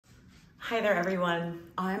Hi there, everyone.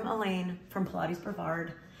 I'm Elaine from Pilates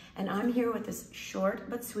Brevard, and I'm here with this short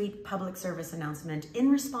but sweet public service announcement in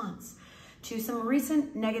response to some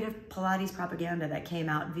recent negative Pilates propaganda that came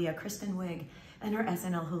out via Kristen Wiig and her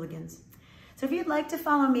SNL hooligans. So if you'd like to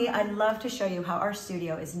follow me, I'd love to show you how our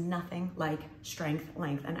studio is nothing like strength,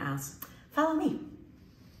 length, and ass. Follow me.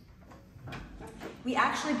 We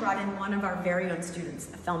actually brought in one of our very own students,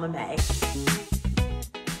 Thelma May,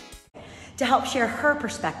 to help share her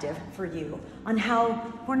perspective for you on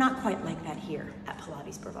how we're not quite like that here at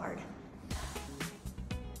Pilates Brevard.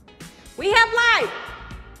 We have light.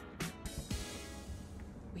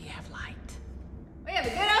 We have light. We have a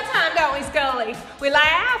good old time, don't we, Scully? We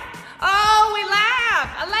laugh. Oh, we laugh.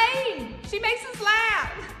 Elaine, she makes us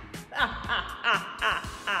laugh.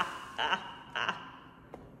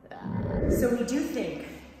 So we do think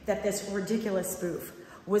that this ridiculous spoof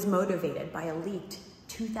was motivated by a leaked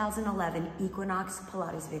 2011 Equinox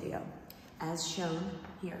Pilates video, as shown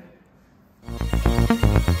here.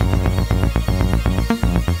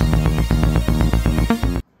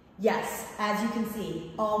 Yes, as you can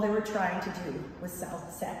see, all they were trying to do was sell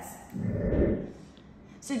sex.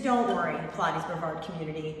 So don't worry, Pilates Brevard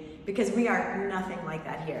community, because we are nothing like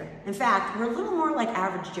that here. In fact, we're a little more like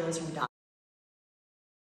average Joes from Dodge.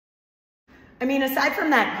 I mean, aside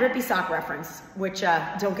from that grippy sock reference, which,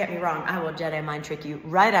 don't get me wrong, I will Jedi mind trick you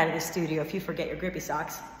right out of the studio if you forget your grippy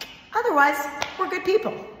socks. Otherwise, we're good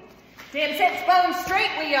people. Damn sits bone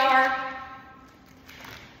straight we are.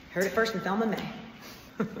 Heard it first from Thelma May.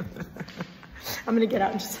 I'm gonna get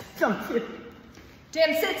out and just film you.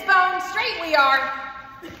 Damn sits bone straight we are.